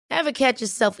Ever catch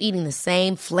yourself eating the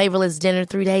same flavorless dinner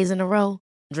 3 days in a row?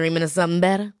 Dreaming of something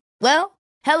better? Well,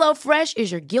 HelloFresh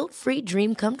is your guilt-free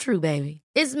dream come true, baby.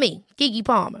 It's me, Keke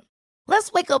Palmer.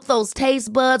 Let's wake up those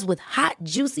taste buds with hot,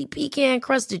 juicy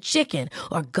pecan-crusted chicken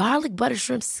or garlic butter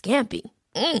shrimp scampi.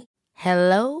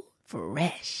 Hello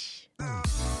Fresh.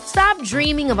 Stop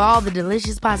dreaming of all the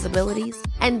delicious possibilities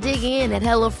and dig in at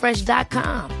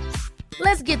HelloFresh.com.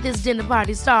 Let's get this dinner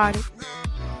party started.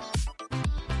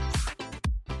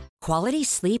 Quality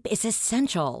sleep is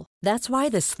essential. That's why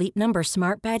the Sleep Number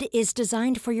Smart Bed is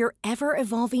designed for your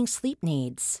ever-evolving sleep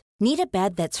needs. Need a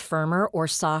bed that's firmer or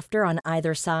softer on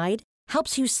either side?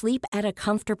 Helps you sleep at a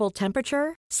comfortable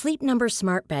temperature? Sleep Number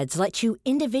Smart Beds let you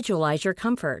individualize your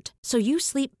comfort, so you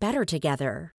sleep better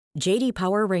together. J.D.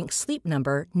 Power ranks Sleep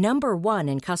Number number 1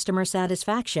 in customer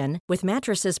satisfaction with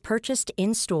mattresses purchased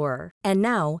in-store. And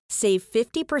now, save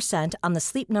 50% on the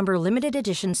Sleep Number Limited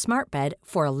Edition Smart Bed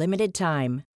for a limited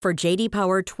time. For J.D.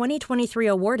 Power 2023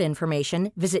 award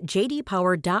information, visit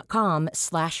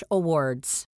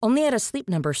jdpower.com/awards. Only at a Sleep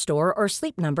Number store or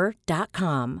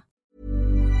sleepnumber.com.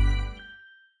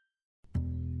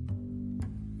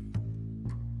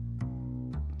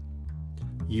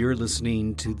 You're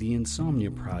listening to The Insomnia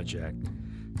Project.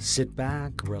 Sit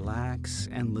back, relax,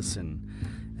 and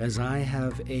listen as I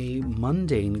have a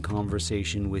mundane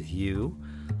conversation with you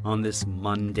on this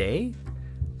Monday.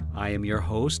 I am your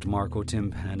host, Marco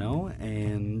Timpano,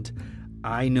 and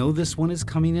I know this one is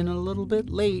coming in a little bit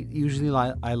late. Usually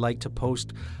I like to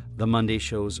post the Monday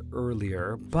shows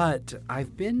earlier, but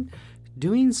I've been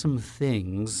doing some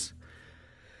things,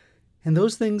 and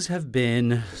those things have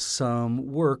been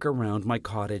some work around my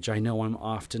cottage. I know I'm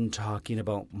often talking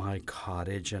about my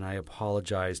cottage, and I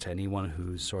apologize to anyone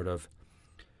who's sort of,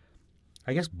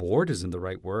 I guess bored isn't the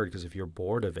right word, because if you're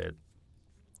bored of it,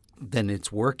 then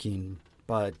it's working.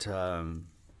 But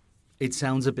it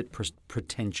sounds a bit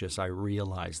pretentious. I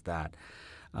realize that.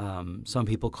 Some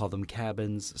people call them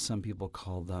cabins. Some people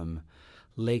call them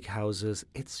lake houses.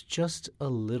 It's just a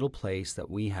little place that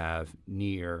we have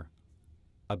near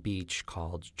a beach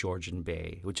called Georgian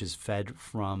Bay, which is fed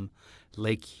from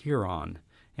Lake Huron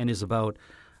and is about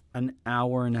an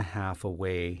hour and a half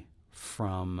away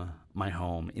from my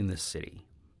home in the city.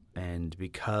 And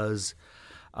because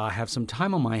I have some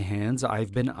time on my hands,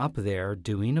 I've been up there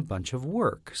doing a bunch of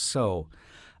work. So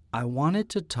I wanted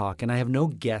to talk, and I have no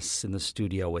guests in the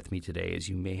studio with me today, as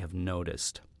you may have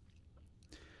noticed.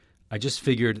 I just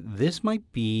figured this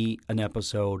might be an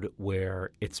episode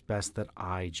where it's best that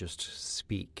I just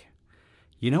speak.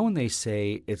 You know when they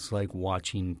say it's like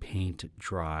watching paint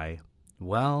dry?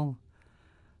 Well,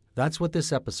 that's what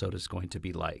this episode is going to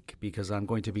be like, because I'm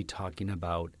going to be talking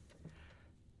about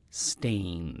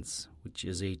stains, which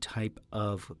is a type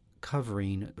of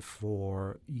covering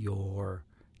for your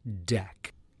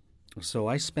deck. So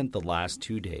I spent the last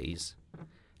 2 days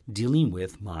dealing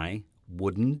with my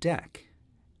wooden deck.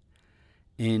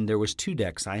 And there was 2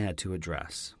 decks I had to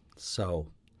address. So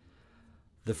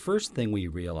the first thing we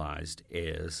realized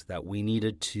is that we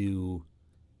needed to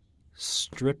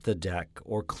strip the deck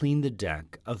or clean the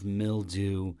deck of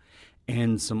mildew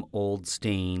and some old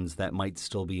stains that might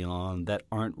still be on that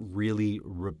aren't really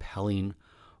repelling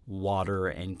water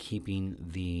and keeping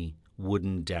the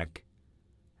wooden deck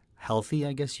healthy,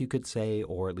 I guess you could say,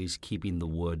 or at least keeping the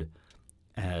wood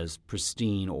as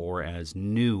pristine or as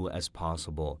new as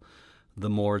possible. The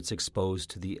more it's exposed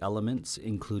to the elements,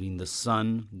 including the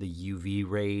sun, the UV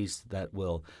rays that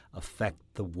will affect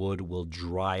the wood, will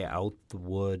dry out the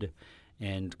wood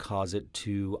and cause it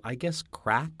to, I guess,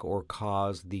 crack or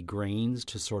cause the grains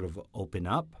to sort of open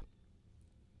up.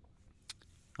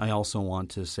 I also want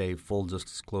to say, full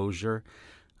disclosure,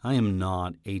 I am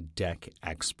not a deck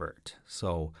expert.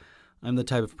 So I'm the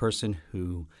type of person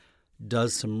who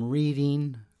does some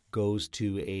reading, goes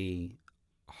to a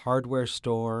hardware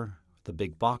store, the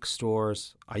big box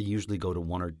stores. I usually go to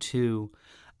 1 or 2.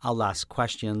 I'll ask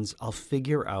questions. I'll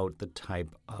figure out the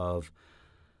type of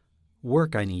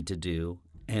work I need to do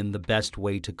and the best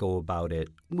way to go about it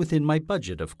within my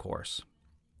budget, of course.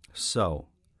 So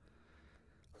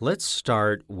let's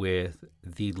start with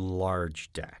the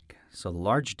large deck. So the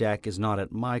large deck is not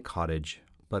at my cottage,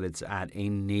 but it's at a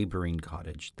neighboring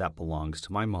cottage that belongs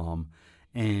to my mom,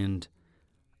 and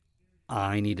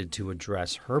I needed to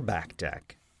address her back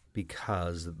deck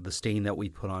because the stain that we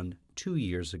put on 2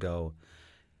 years ago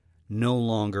no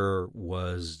longer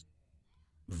was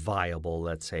viable,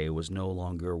 let's say. It was no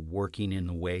longer working in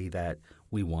the way that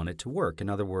we want it to work. In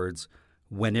other words,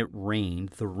 when it rained,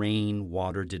 the rain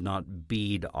water did not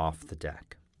bead off the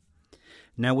deck.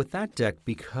 Now with that deck,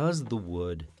 because the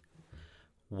wood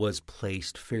was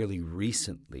placed fairly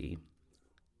recently,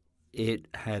 it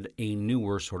had a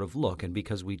newer sort of look. And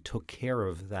because we took care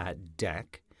of that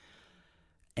deck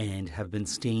and have been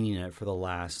staining it for the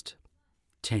last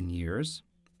 10 years,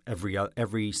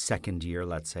 every second year,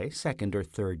 let's say, second or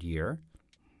third year,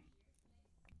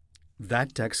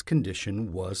 that deck's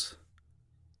condition was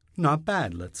not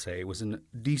bad, let's say. It was in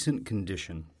decent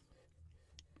condition.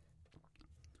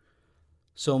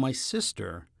 So my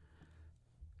sister,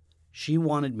 she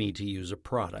wanted me to use a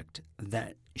product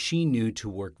that she knew to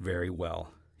work very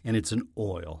well, and it's an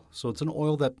oil. So it's an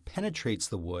oil that penetrates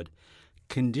the wood,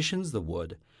 conditions the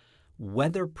wood,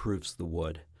 weatherproofs the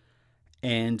wood,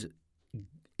 and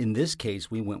in this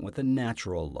case, we went with a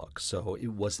natural look. So it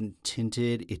wasn't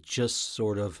tinted. It just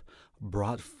sort of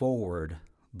brought forward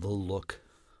the look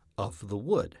of the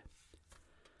wood.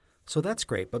 So that's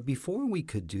great. But before we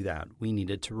could do that, we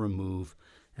needed to remove,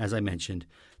 as I mentioned,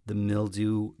 the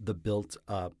mildew, the built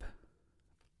up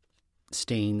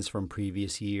stains from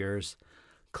previous years,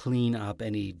 clean up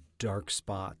any dark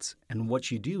spots. And what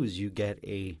you do is you get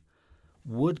a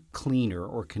wood cleaner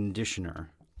or conditioner.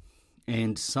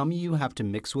 And some you have to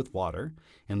mix with water,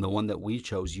 and the one that we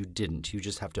chose, you didn't. You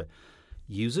just have to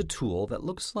use a tool that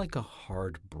looks like a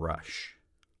hard brush,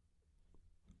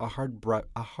 a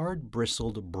hard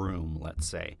bristled broom, let's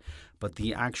say. But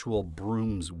the actual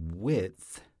broom's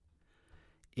width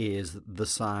is the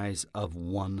size of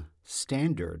one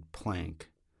standard plank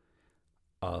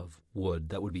of wood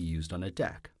that would be used on a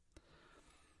deck.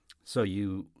 So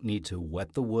you need to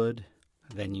wet the wood,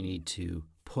 then you need to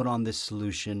put on this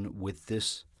solution with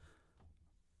this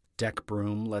deck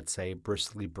broom, let's say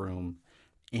bristly broom,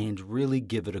 and really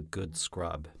give it a good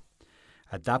scrub.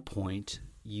 At that point,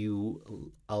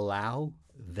 you allow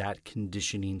that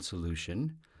conditioning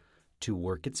solution to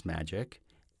work its magic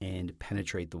and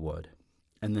penetrate the wood.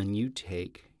 And then you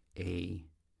take a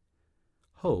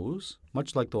hose,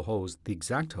 much like the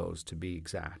exact hose to be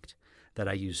exact, that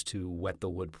I used to wet the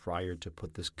wood prior to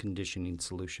put this conditioning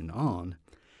solution on,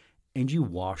 and you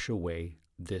wash away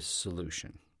this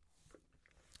solution.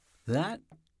 That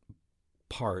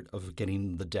part of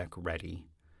getting the deck ready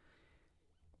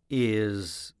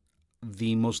is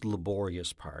the most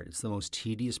laborious part. It's the most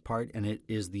tedious part, and it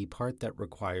is the part that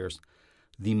requires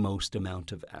the most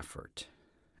amount of effort.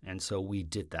 And so we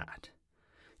did that.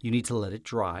 You need to let it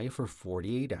dry for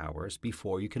 48 hours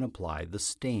before you can apply the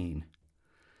stain.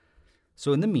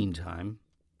 So in the meantime,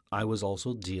 I was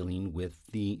also dealing with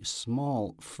the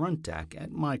small front deck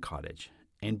at my cottage.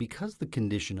 And because the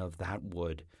condition of that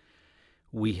wood,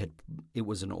 it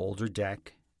was an older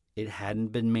deck. It hadn't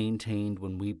been maintained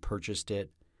when we purchased it,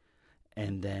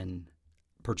 and then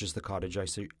purchased the cottage,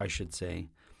 I should say.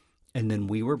 And then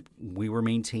we were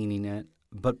maintaining it,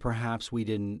 but perhaps we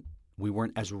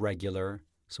weren't as regular,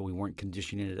 so we weren't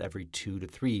conditioning it every 2 to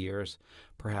 3 years.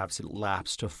 Perhaps it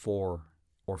lapsed to 4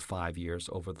 or 5 years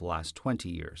over the last 20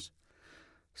 years.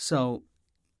 So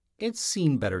it's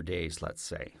seen better days, let's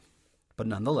say. But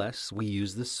nonetheless, we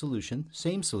use this solution,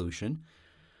 same solution,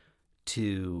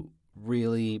 to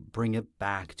really bring it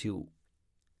back to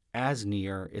as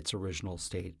near its original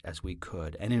state as we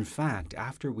could. And in fact,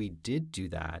 after we did do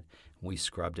that, we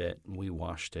scrubbed it, we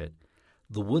washed it,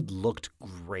 the wood looked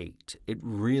great. It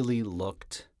really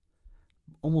looked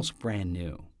almost brand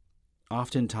new.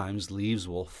 Oftentimes, leaves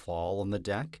will fall on the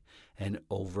deck, and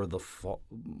over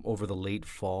the late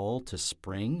fall to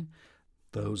spring,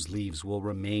 those leaves will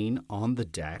remain on the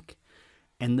deck,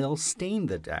 and they'll stain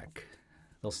the deck.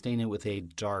 They'll stain it with a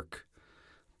dark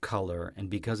color, and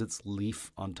because it's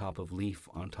leaf on top of leaf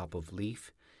on top of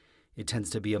leaf, it tends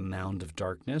to be a mound of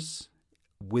darkness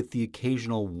with the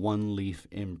occasional one-leaf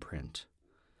imprint.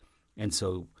 And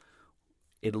so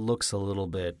it looks a little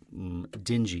bit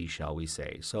dingy, shall we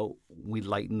say. So we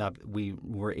lightened up. We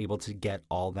were able to get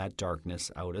all that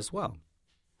darkness out as well.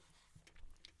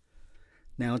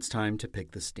 Now it's time to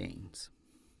pick the stains.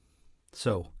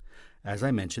 So, as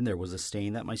I mentioned, there was a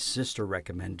stain that my sister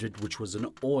recommended, which was an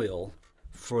oil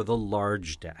for the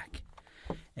large deck.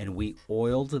 And we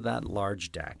oiled that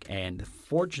large deck. And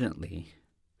fortunately,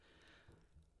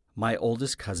 my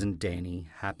oldest cousin, Danny,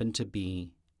 happened to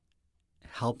be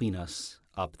helping us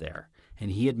up there.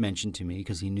 And he had mentioned to me,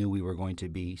 because he knew we were going to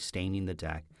be staining the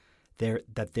deck,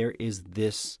 that there is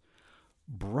this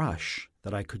brush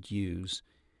that I could use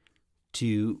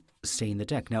to stain the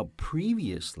deck. Now,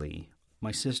 previously,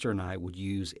 my sister and I would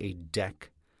use a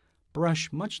deck brush,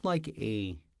 much like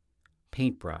a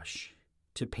paintbrush,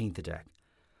 to paint the deck.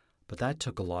 But that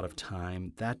took a lot of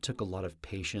time. That took a lot of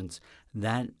patience.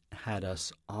 That had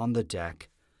us on the deck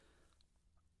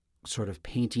sort of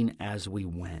painting as we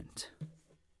went.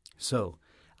 So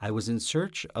I was in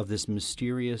search of this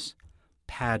mysterious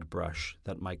pad brush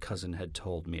that my cousin had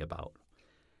told me about.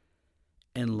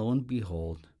 And lo and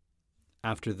behold,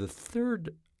 after the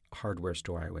third hardware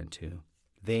store I went to,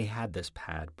 they had this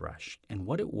pad brush. And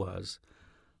what it was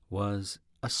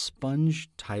a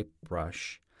sponge-type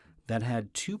brush that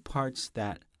had two parts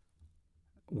that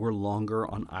were longer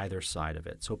on either side of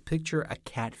it. So picture a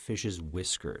catfish's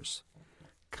whiskers.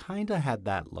 Kind of had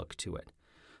that look to it.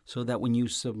 So that when you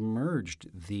submerged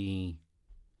the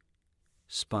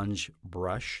sponge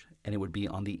brush, and it would be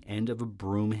on the end of a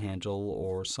broom handle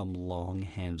or some long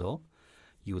handle,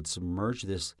 you would submerge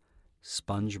this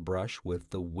sponge brush with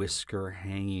the whisker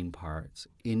hanging parts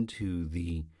into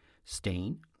the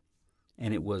stain.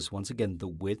 And it was, once again, the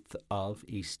width of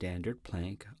a standard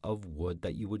plank of wood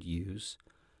that you would use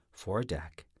for a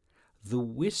deck. The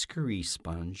whiskery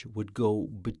sponge would go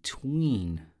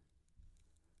between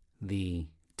the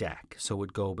deck. So it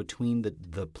would go between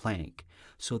the plank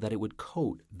so that it would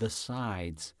coat the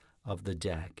sides of the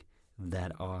deck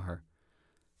that are,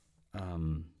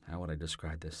 how would I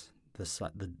describe this?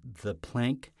 The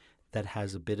plank that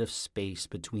has a bit of space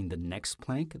between the next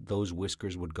plank, those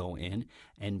whiskers would go in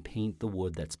and paint the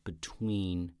wood that's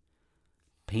between,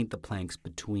 paint the planks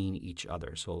between each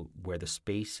other. So where the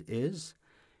space is,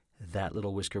 that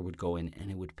little whisker would go in and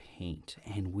it would paint.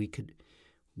 And we could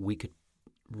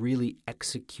really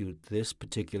execute this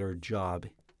particular job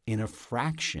in a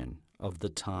fraction of the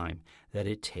time that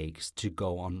it takes to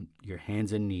go on your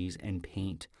hands and knees and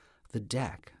paint the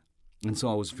deck. And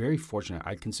so I was very fortunate.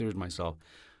 I considered myself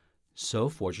so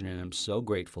fortunate, and I'm so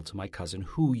grateful to my cousin,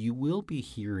 who you will be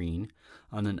hearing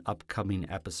on an upcoming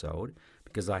episode,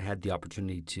 because I had the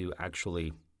opportunity to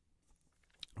actually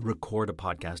record a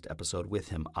podcast episode with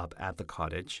him up at the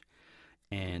cottage.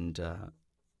 And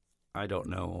I don't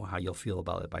know how you'll feel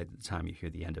about it by the time you hear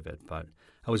the end of it, but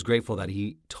I was grateful that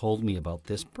he told me about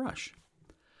this brush.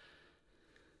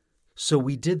 So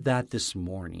we did that this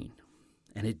morning.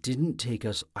 And it didn't take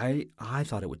us, I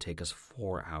thought it would take us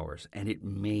 4 hours, and it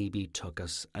maybe took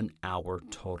us an hour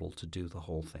total to do the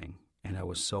whole thing. And I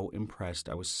was so impressed.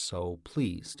 I was so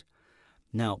pleased.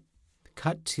 Now,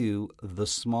 cut to the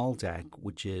small deck,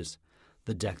 which is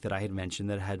the deck that I had mentioned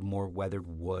that had more weathered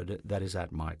wood that is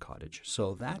at my cottage.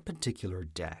 So that particular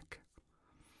deck,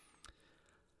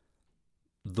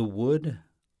 the wood,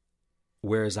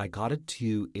 whereas I got it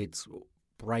to its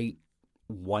bright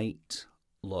white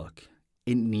look,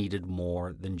 it needed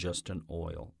more than just an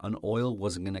oil. An oil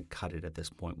wasn't going to cut it at this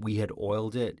point. We had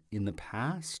oiled it in the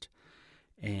past,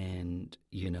 and,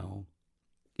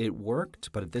 it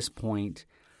worked. But at this point,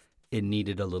 it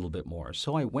needed a little bit more.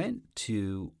 So I went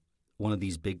to one of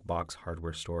these big box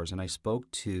hardware stores, and I spoke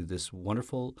to this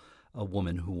wonderful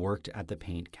woman who worked at the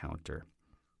paint counter.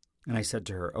 And I said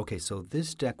to her, okay, so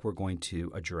this deck we're going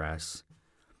to address,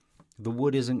 the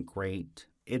wood isn't great.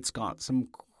 It's got some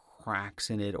cracks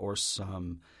in it, or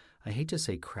some, I hate to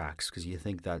say cracks because you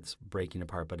think that's breaking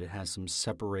apart, but it has some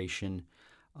separation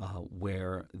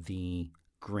where the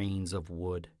grains of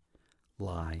wood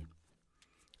lie.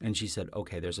 And she said,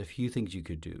 okay, there's a few things you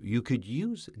could do. You could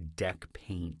use deck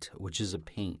paint, which is a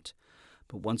paint.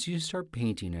 But once you start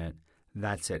painting it,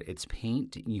 that's it. It's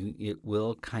paint. It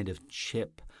will kind of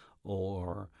chip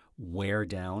or wear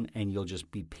down, and you'll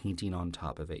just be painting on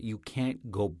top of it. You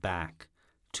can't go back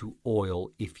to oil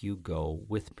if you go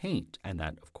with paint. And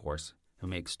that, of course,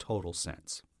 makes total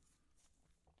sense.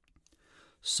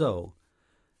 So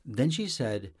then she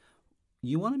said,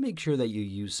 you want to make sure that you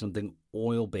use something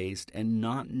oil-based and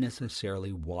not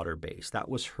necessarily water-based. That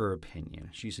was her opinion.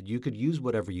 She said you could use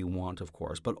whatever you want, of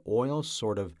course, but oil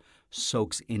sort of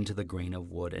soaks into the grain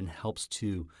of wood and helps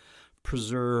to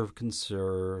preserve,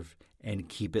 conserve, and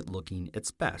keep it looking its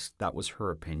best. That was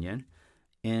her opinion.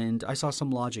 And I saw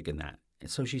some logic in that. And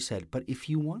so she said, but if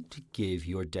you want to give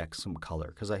your deck some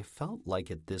color, because I felt like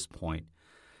at this point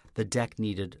the deck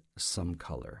needed some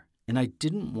color, and I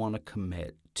didn't want to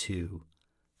commit to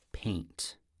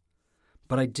paint,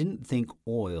 but I didn't think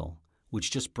oil, which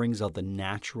just brings out the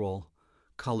natural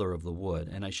color of the wood.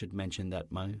 And I should mention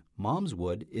that my mom's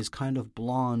wood is kind of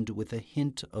blonde with a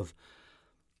hint of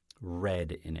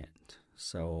red in it.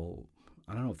 So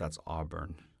I don't know if that's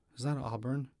auburn. Is that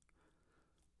auburn?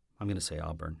 I'm going to say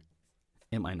auburn.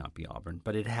 It might not be auburn,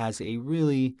 but it has a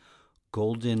really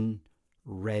golden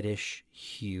reddish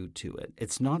hue to it.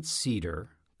 It's not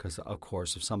cedar, because, of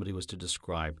course, if somebody was to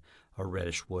describe a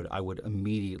reddish wood, I would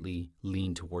immediately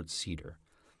lean towards cedar.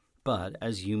 But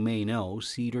as you may know,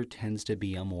 cedar tends to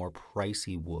be a more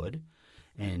pricey wood,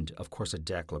 and, of course, a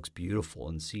deck looks beautiful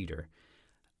in cedar.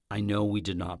 I know we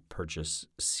did not purchase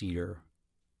cedar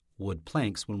wood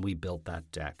planks when we built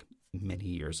that deck many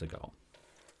years ago.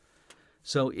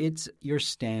 So it's your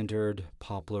standard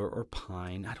poplar or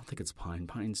pine. I don't think it's pine.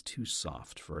 Pine's too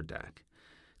soft for a deck.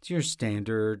 It's your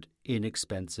standard,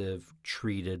 inexpensive,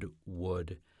 treated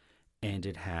wood, and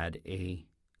it had a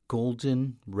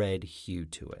golden red hue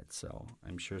to it. So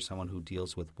I'm sure someone who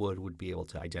deals with wood would be able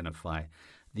to identify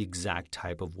the exact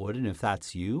type of wood. And if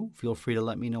that's you, feel free to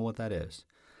let me know what that is.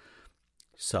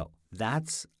 So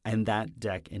that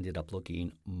deck ended up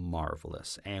looking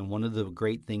marvelous. And one of the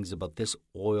great things about this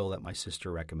oil that my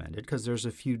sister recommended, because there's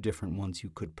a few different ones you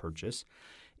could purchase,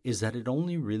 is that it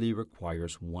only really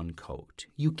requires one coat.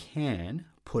 You can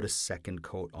put a second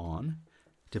coat on,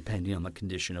 depending on the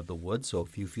condition of the wood. So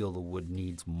if you feel the wood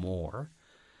needs more,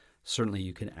 certainly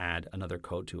you can add another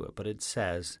coat to it. But it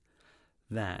says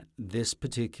that this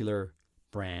particular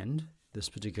brand, this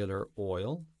particular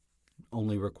oil,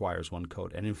 only requires one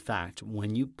coat. And in fact,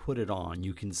 when you put it on,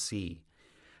 you can see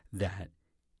that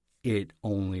it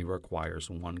only requires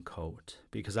one coat.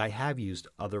 Because I have used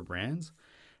other brands,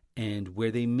 and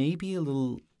where they may be a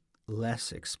little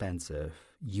less expensive,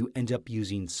 you end up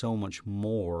using so much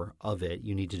more of it.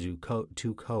 You need to do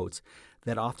two coats,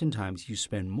 that oftentimes you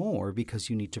spend more because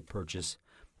you need to purchase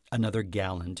another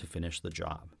gallon to finish the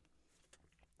job.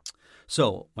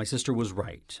 So my sister was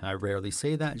right. I rarely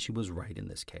say that. She was right in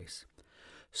this case.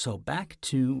 So back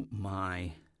to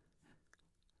my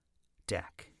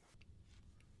deck.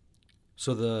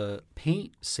 So the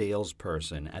paint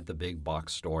salesperson at the big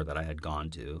box store that I had gone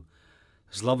to,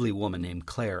 this lovely woman named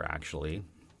Claire, actually.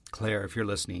 Claire, if you're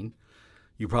listening,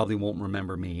 you probably won't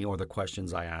remember me or the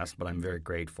questions I asked, but I'm very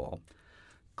grateful.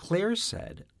 Claire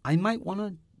said, I might want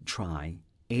to try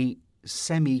a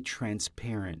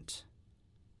semi-transparent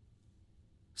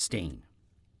stain.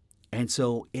 And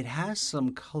so it has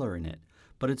some color in it,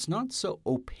 but it's not so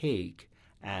opaque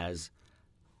as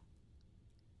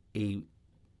a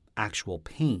actual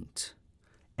paint,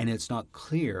 and it's not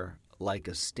clear like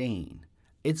a stain.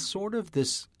 It's sort of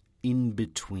this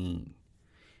in-between.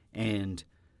 And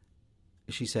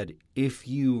she said, if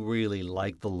you really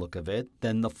like the look of it,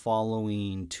 then the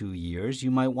following 2 years, you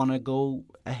might want to go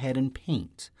ahead and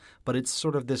paint. But it's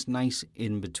sort of this nice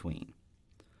in-between.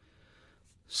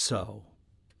 So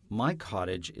my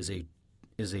cottage is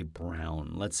a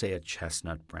brown, let's say a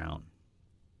chestnut brown.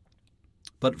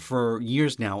 But for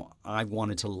years now, I've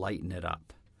wanted to lighten it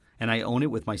up. And I own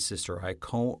it with my sister. I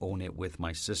co-own it with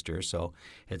my sister. So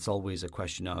it's always a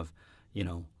question of,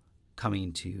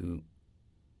 coming to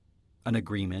an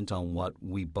agreement on what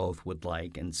we both would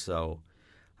like. And so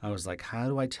I was like, how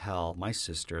do I tell my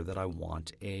sister that I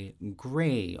want a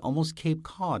gray, almost Cape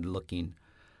Cod looking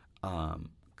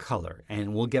color?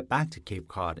 And we'll get back to Cape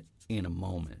Cod in a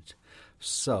moment.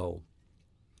 So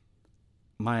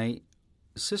my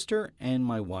sister and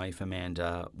my wife,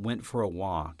 Amanda, went for a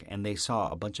walk, and they saw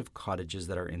a bunch of cottages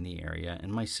that are in the area.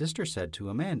 And my sister said to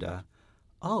Amanda,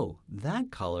 oh,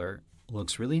 that color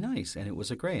looks really nice. And it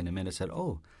was a gray. And Amanda said,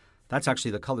 oh, that's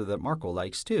actually the color that Marco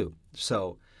likes too.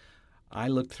 So I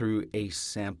looked through a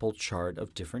sample chart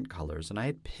of different colors, and I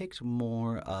had picked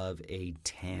more of a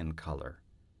tan color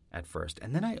at first.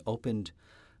 And then I opened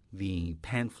the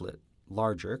pamphlet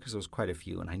larger, because there was quite a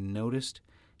few, and I noticed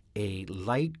a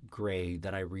light gray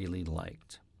that I really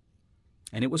liked.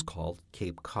 And it was called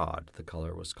Cape Cod. The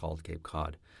color was called Cape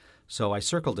Cod. So I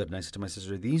circled it, and I said to my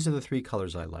sister, these are the 3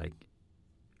 colors I like.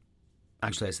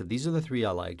 Actually, I said, these are the 3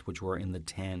 I liked, which were in the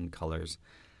tan colors.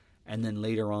 And then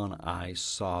later on, I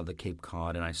saw the Cape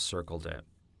Cod, and I circled it.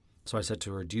 So I said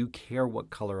to her, do you care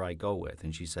what color I go with?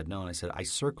 And she said, no. And I said, I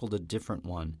circled a different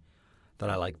one that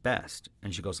I like best.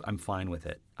 And she goes, I'm fine with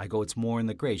it. I go, it's more in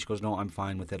the gray. She goes, no, I'm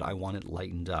fine with it. I want it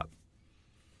lightened up.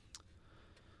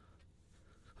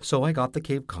 So I got the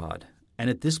Cape Cod. And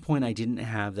at this point, I didn't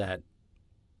have that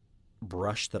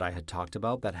brush that I had talked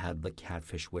about that had the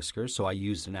catfish whiskers. So I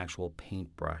used an actual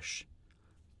paintbrush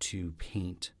to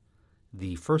paint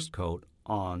the first coat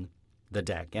on the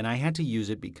deck. And I had to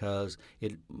use it because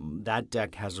that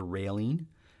deck has a railing,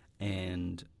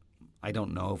 and I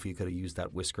don't know if you could have used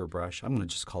that whisker brush. I'm going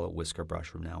to just call it whisker brush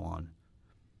from now on.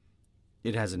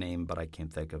 It has a name, but I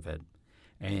can't think of it.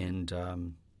 And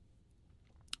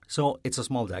so it's a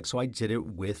small deck. So I did it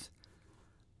with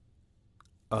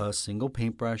a single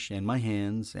paintbrush in my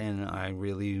hands, and I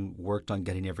really worked on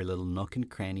getting every little nook and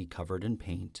cranny covered in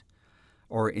paint,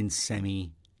 or in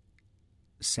semi-stain,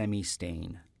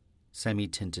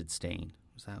 semi-tinted stain.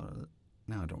 Is that what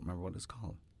now I don't remember what it's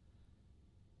called.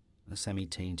 A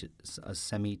semi-tinted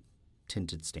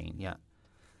stain, yeah.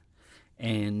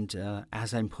 And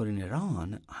as I'm putting it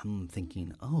on, I'm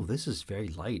thinking, oh, this is very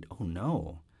light. Oh,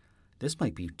 no, this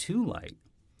might be too light.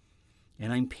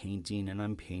 And I'm painting, and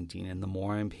the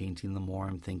more I'm painting, the more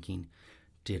I'm thinking,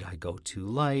 Did I go too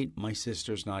light? My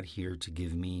sister's not here to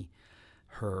give me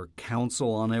her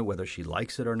counsel on it, whether she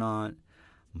likes it or not.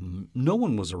 No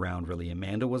one was around, really.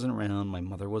 Amanda wasn't around. My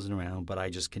mother wasn't around, but I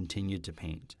just continued to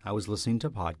paint. I was listening to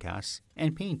podcasts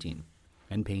and painting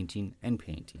and painting and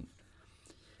painting.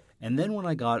 And then when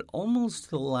I got almost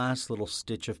to the last little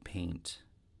stitch of paint,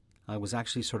 I was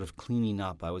actually sort of cleaning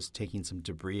up. I was taking some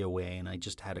debris away, and I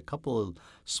just had a couple of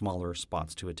smaller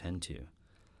spots to attend to.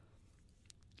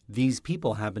 These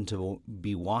people happened to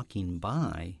be walking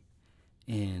by,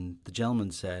 and the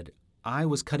gentleman said, I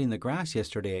was cutting the grass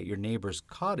yesterday at your neighbor's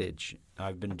cottage.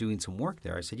 I've been doing some work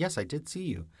there. I said, yes, I did see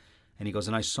you. And he goes,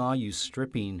 and I saw you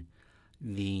stripping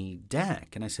the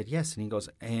deck. And I said, yes. And he goes,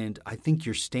 and I think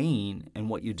your stain and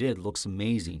what you did looks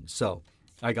amazing. So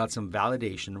I got some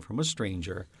validation from a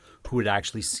stranger who had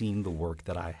actually seen the work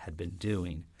that I had been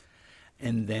doing.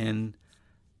 And then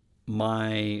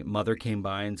my mother came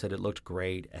by and said it looked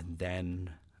great. And then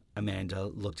Amanda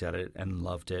looked at it and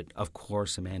loved it. Of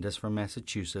course, Amanda's from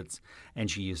Massachusetts, and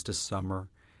she used to summer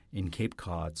in Cape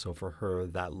Cod. So for her,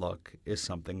 that look is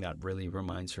something that really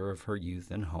reminds her of her youth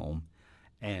and home.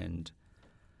 And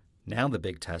now the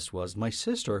big test was my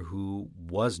sister, who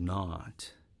was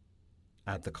not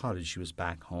at the cottage. She was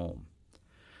back home.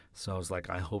 So I was like,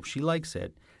 I hope she likes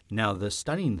it. Now, the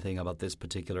stunning thing about this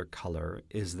particular color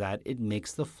is that it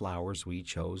makes the flowers we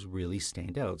chose really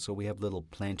stand out. So we have little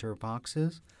planter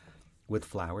boxes with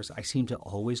flowers. I seem to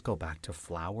always go back to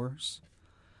flowers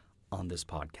on this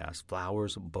podcast.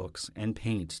 Flowers, books, and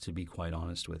paint, to be quite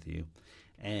honest with you.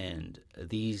 And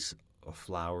these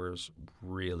flowers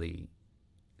really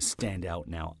stand out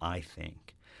now, I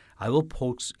think. I will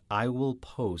post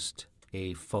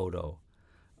a photo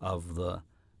of the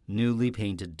newly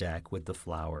painted deck with the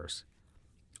flowers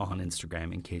on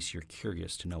Instagram in case you're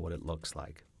curious to know what it looks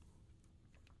like.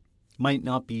 Might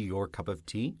not be your cup of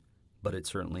tea, but it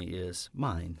certainly is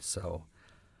mine, so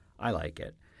I like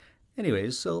it.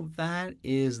 Anyways, so that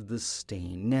is the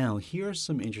stain. Now, here's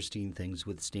some interesting things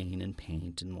with stain and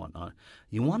paint and whatnot.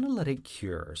 You want to let it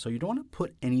cure, so you don't want to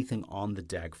put anything on the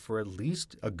deck for at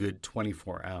least a good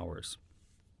 24 hours.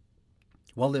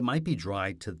 While it might be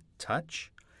dry to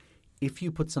touch, if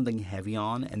you put something heavy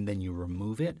on and then you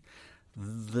remove it,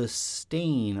 the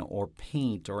stain or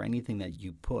paint or anything that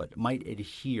you put might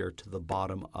adhere to the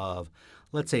bottom of,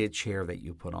 let's say, a chair that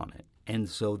you put on it. And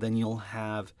so then you'll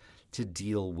have to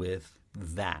deal with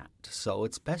that. So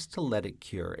it's best to let it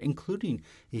cure, including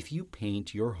if you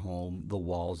paint your home, the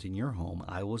walls in your home.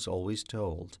 I was always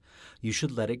told you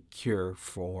should let it cure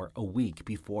for a week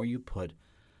before you put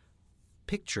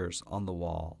pictures on the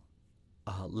wall.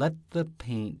 Let the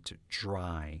paint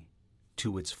dry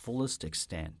to its fullest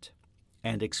extent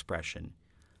and expression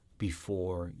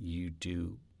before you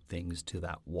do things to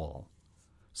that wall.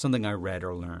 Something I read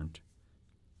or learned.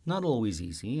 Not always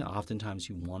easy. Oftentimes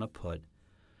you want to put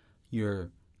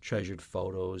your treasured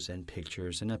photos and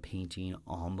pictures and a painting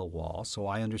on the wall, so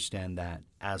I understand that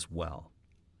as well.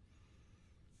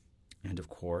 And of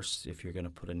course, if you're going to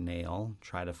put a nail,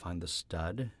 try to find the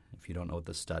stud. If you don't know what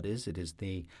the stud is, it is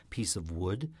the piece of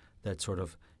wood that sort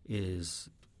of is,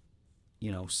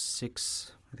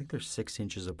 I think they're 6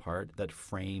 inches apart, that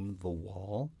frame the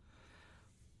wall.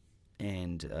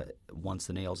 And once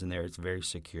the nail's in there, it's very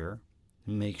secure.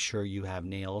 Make sure you have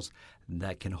nails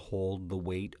that can hold the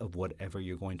weight of whatever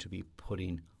you're going to be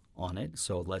putting on it.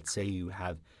 So let's say you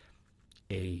have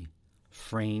a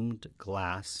framed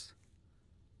glass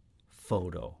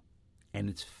photo and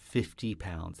it's 50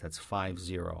 pounds. That's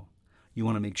 50. You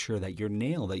want to make sure that your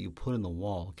nail that you put in the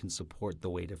wall can support the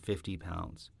weight of 50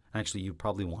 pounds. Actually, you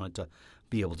probably want it to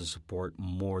be able to support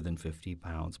more than 50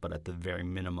 pounds, but at the very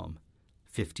minimum,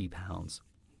 50 pounds.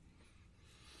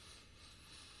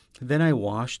 Then I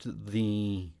washed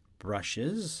the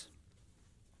brushes.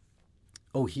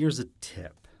 Oh, here's a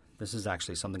tip. This is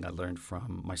actually something I learned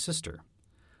from my sister,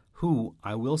 who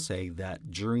I will say that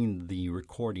during the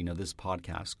recording of this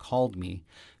podcast called me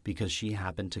because she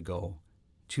happened to go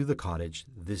to the cottage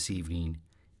this evening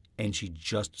and she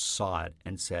just saw it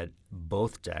and said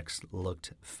both decks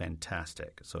looked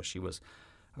fantastic. So she was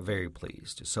very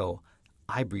pleased. So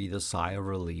I breathe a sigh of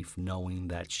relief knowing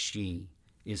that she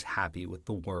is happy with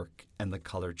the work and the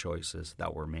color choices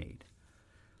that were made.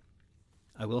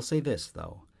 I will say this,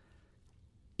 though.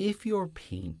 If you're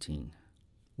painting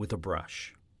with a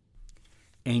brush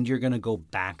and you're going to go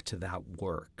back to that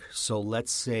work, so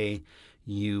let's say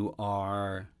you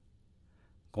are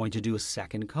going to do a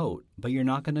second coat, but you're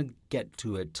not going to get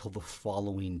to it till the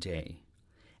following day,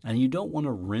 and you don't want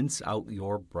to rinse out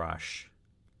your brush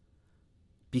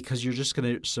because you're just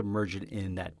going to submerge it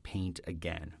in that paint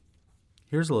again.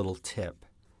 Here's a little tip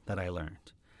that I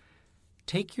learned.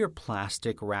 Take your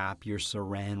plastic wrap, your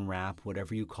saran wrap,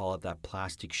 whatever you call it, that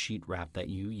plastic sheet wrap that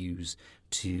you use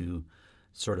to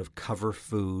sort of cover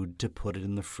food, to put it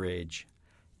in the fridge,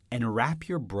 and wrap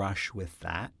your brush with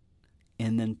that,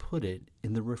 and then put it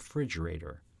in the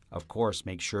refrigerator. Of course,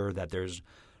 make sure that there's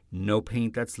no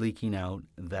paint that's leaking out,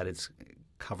 that it's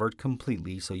covered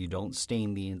completely so you don't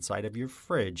stain the inside of your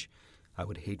fridge. I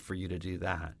would hate for you to do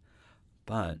that.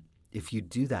 But if you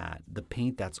do that, the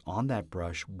paint that's on that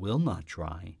brush will not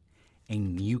dry,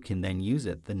 and you can then use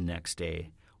it the next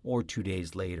day or 2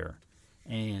 days later,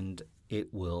 and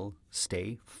it will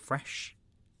stay fresh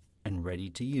and ready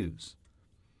to use.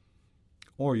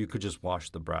 Or you could just wash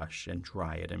the brush and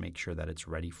dry it and make sure that it's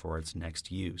ready for its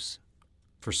next use,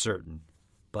 for certain.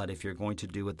 But if you're going to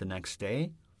do it the next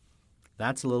day,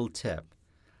 that's a little tip.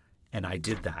 And I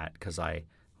did that because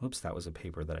oops, that was a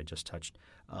paper that I just touched.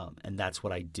 And that's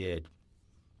what I did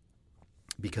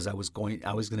because I was going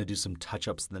to do some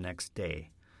touch-ups the next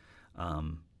day.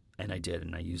 And I did,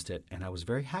 and I used it, and I was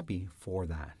very happy for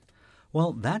that.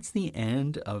 Well, that's the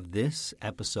end of this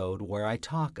episode where I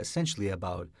talk essentially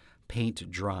about paint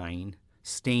drying,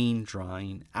 stain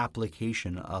drying,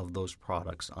 application of those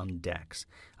products on decks.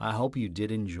 I hope you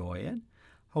did enjoy it.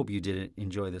 Hope you did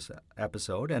enjoy this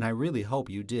episode, and I really hope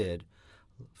you did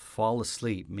fall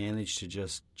asleep, manage to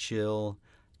just chill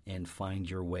and find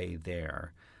your way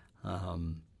there.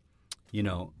 I'm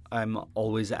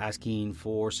always asking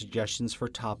for suggestions for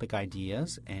topic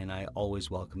ideas, and I always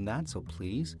welcome that, so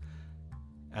please.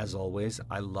 As always,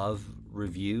 I love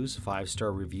reviews,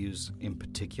 5-star reviews in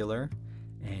particular.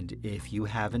 And if you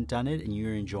haven't done it and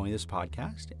you're enjoying this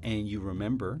podcast and you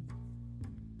remember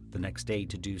the next day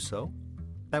to do so,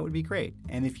 that would be great.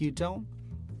 And if you don't,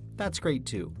 that's great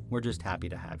too. We're just happy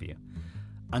to have you.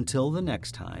 Until the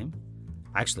next time,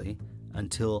 actually,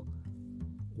 until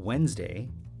Wednesday,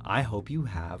 I hope you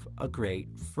have a great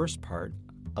first part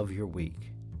of your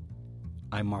week.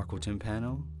 I'm Marco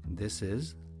Timpano. This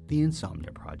is The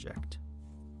Insomnia Project.